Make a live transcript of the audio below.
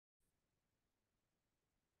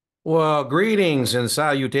Well, greetings and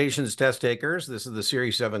salutations, test takers. This is the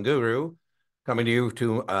Series 7 Guru coming to you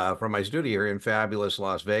from my studio here in fabulous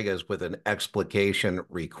Las Vegas with an explication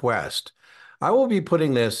request. I will be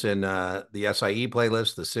putting this in the SIE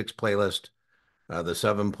playlist, the 6 playlist, the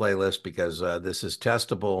 7 playlist, because this is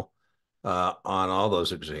testable on all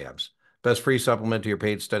those exams. Best free supplement to your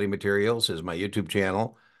paid study materials is my YouTube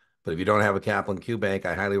channel. But if you don't have a Kaplan Q Bank,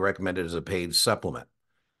 I highly recommend it as a paid supplement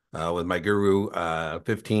with my Guru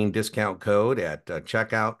 15 discount code at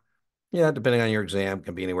checkout. Yeah, depending on your exam,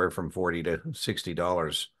 can be anywhere from $40 to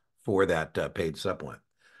 $60 for that paid supplement.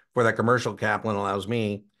 For that commercial, Kaplan allows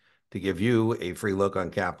me to give you a free look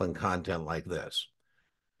on Kaplan content like this.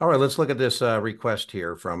 All right, let's look at this request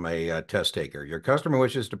here from a test taker. Your customer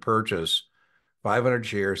wishes to purchase 500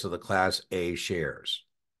 shares of the Class A shares.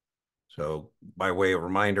 So, by way of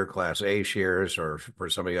reminder, Class A shares are for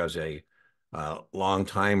somebody who has a long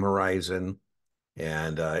time horizon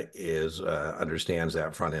and is understands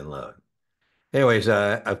that front end load. Anyways,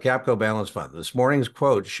 a Capco Balance Fund. This morning's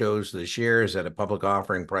quote shows the shares at a public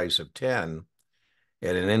offering price of 10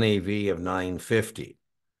 at an NAV of 950.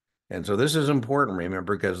 And so this is important,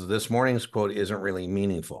 remember, because this morning's quote isn't really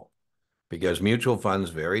meaningful because mutual funds,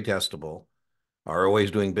 very testable, are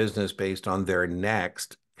always doing business based on their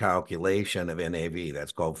next calculation of NAV.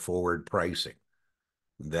 That's called forward pricing.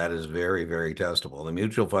 That is very, very testable. The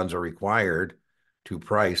mutual funds are required to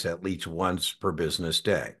price at least once per business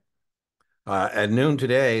day. At noon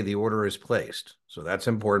today, the order is placed. So that's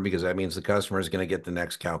important because that means the customer is going to get the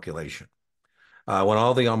next calculation. When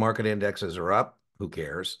all the on-market indexes are up, who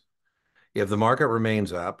cares? If the market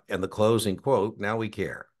remains up and the closing quote, now we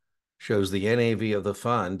care, shows the NAV of the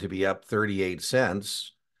fund to be up 38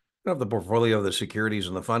 cents. If the portfolio of the securities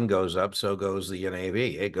in the fund goes up, so goes the NAV.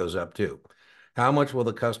 It goes up too. How much will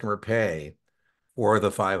the customer pay for the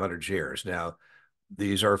 500 shares? Now,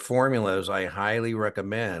 these are formulas I highly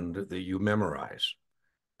recommend that you memorize.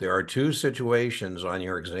 There are two situations on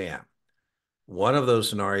your exam. One of those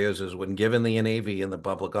scenarios is when given the NAV and the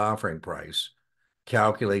public offering price,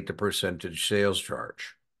 calculate the percentage sales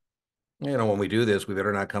charge. When we do this, we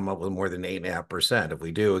better not come up with more than 8.5%. If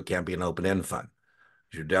we do, it can't be an open-end fund.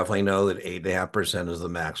 You should definitely know that 8.5% is the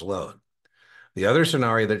max load. The other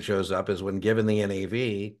scenario that shows up is when given the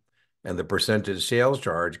NAV and the percentage sales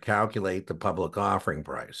charge, calculate the public offering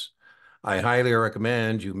price. I highly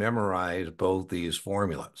recommend you memorize both these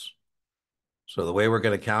formulas. So the way we're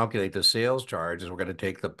going to calculate the sales charge is we're going to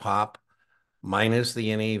take the POP minus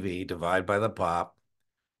the NAV, divide by the POP,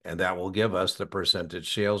 and that will give us the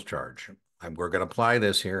percentage sales charge. We're going to apply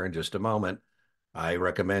this here in just a moment. I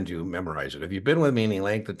recommend you memorize it. If you've been with me any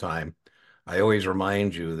length of time, I always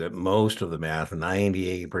remind you that most of the math,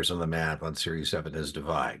 98% of the math on Series 7 is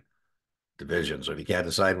division. So if you can't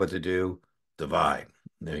decide what to do, divide.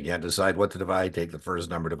 If you can't decide what to divide, take the first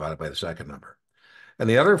number divided by the second number. And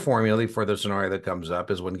the other formula for the scenario that comes up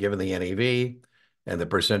is when given the NAV and the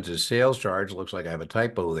percentage sales charge, looks like I have a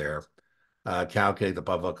typo there, calculate the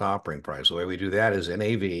public offering price. The way we do that is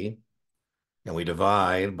NAV, and we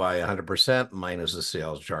divide by 100% minus the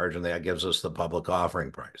sales charge, and that gives us the public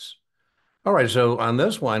offering price. All right, so on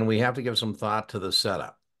this one, we have to give some thought to the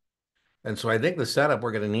setup. And so I think the setup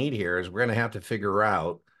we're going to need here is we're going to have to figure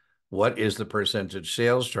out what is the percentage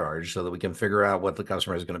sales charge so that we can figure out what the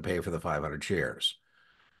customer is going to pay for the 500 shares.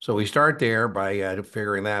 So we start there by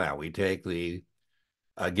figuring that out. We take the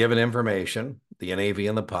given information, the NAV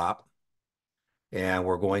and the POP, and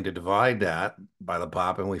we're going to divide that by the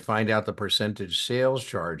POP, and we find out the percentage sales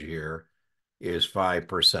charge here is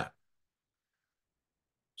 5%.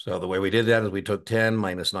 So the way we did that is we took 10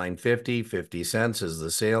 minus 950, 50 cents is the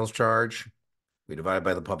sales charge. We divide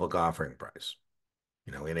by the public offering price.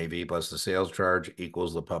 NAV plus the sales charge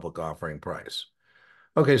equals the public offering price.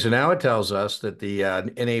 Okay, so now it tells us that the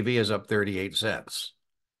NAV is up 38 cents.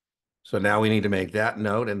 So now we need to make that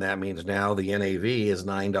note, and that means now the NAV is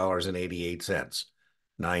 $9.88.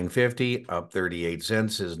 950 up 38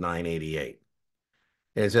 cents is 988.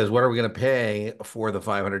 It says, what are we going to pay for the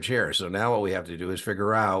 500 shares? So now what we have to do is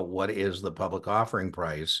figure out what is the public offering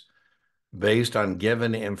price based on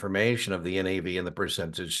given information of the NAV and the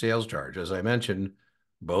percentage sales charge. As I mentioned,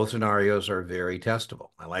 both scenarios are very testable.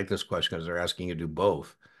 I like this question because they're asking you to do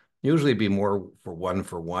both. Usually it'd be more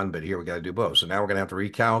for one, but here we got to do both. So now we're going to have to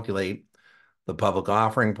recalculate the public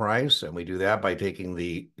offering price, and we do that by taking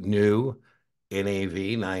the new NAV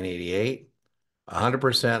 988,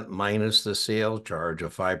 100% minus the sales charge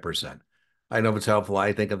of 5%. I know if it's helpful,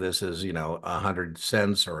 I think of this as, 100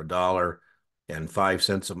 cents or a dollar, and 5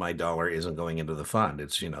 cents of my dollar isn't going into the fund.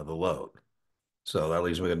 It's, the load. So that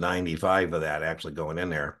leaves me with 95 of that actually going in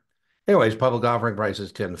there. Anyways, public offering price is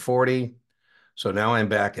 1040. So now I'm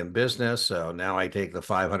back in business. So now I take the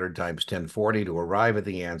 500 times 1040 to arrive at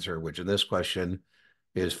the answer, which in this question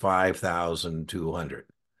is 5,200.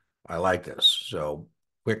 I like this. So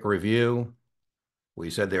quick review. We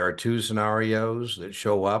said there are two scenarios that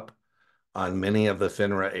show up on many of the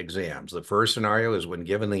FINRA exams. The first scenario is when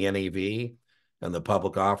given the NAV and the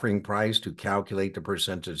public offering price to calculate the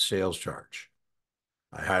percentage sales charge.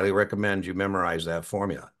 I highly recommend you memorize that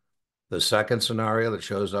formula. The second scenario that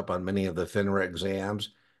shows up on many of the FINRA exams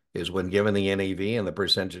is when given the NAV and the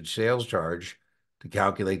percentage sales charge to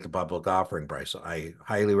calculate the public offering price. I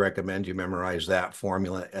highly recommend you memorize that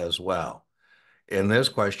formula as well. In this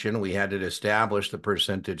question, we had to establish the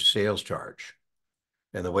percentage sales charge.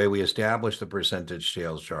 And the way we establish the percentage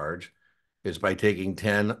sales charge is by taking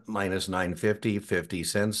 10 minus 950, 50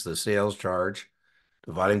 cents, the sales charge,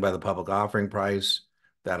 dividing by the public offering price.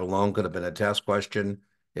 That alone could have been a test question.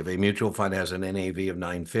 If a mutual fund has an NAV of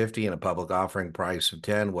 950 and a public offering price of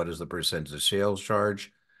 10, what is the percentage sales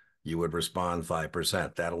charge? You would respond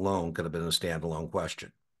 5%. That alone could have been a standalone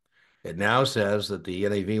question. It now says that the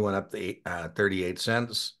NAV went up to 38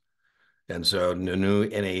 cents. And so the new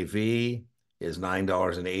NAV is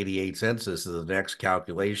 $9.88. This is the next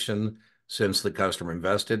calculation since the customer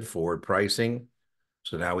invested, forward pricing.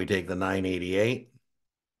 So now we take the 988,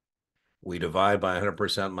 we divide by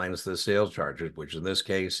 100% minus the sales charges, which in this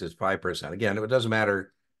case is 5%. Again, it doesn't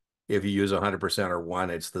matter if you use 100% or one,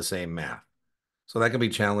 it's the same math. So that can be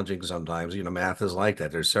challenging sometimes. Math is like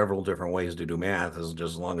that. There's several different ways to do math, just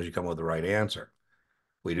as long as you come up with the right answer.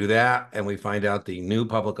 We do that, and we find out the new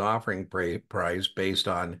public offering price based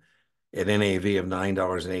on an NAV of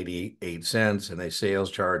 $9.88 and a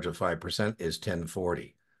sales charge of 5% is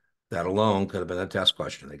 1040. That alone could have been a test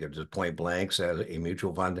question. They could just point blank says a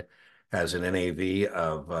mutual fund has an NAV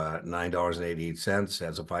of $9.88,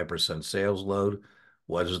 has a 5% sales load.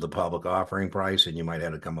 What is the public offering price? And you might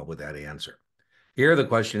have to come up with that answer. Here, the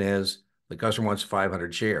question is the customer wants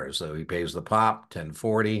 500 shares, so he pays the pop,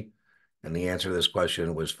 1040, and the answer to this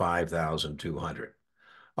question was 5,200.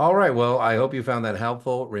 All right, well, I hope you found that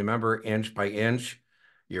helpful. Remember, inch by inch,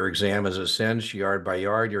 your exam is a cinch, yard by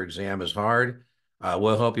yard, your exam is hard.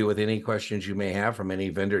 We'll help you with any questions you may have from any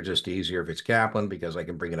vendor, just easier if it's Kaplan, because I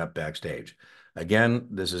can bring it up backstage. Again,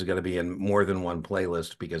 this is going to be in more than one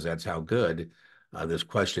playlist because that's how good this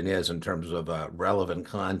question is in terms of relevant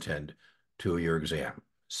content to your exam.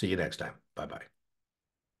 See you next time. Bye-bye.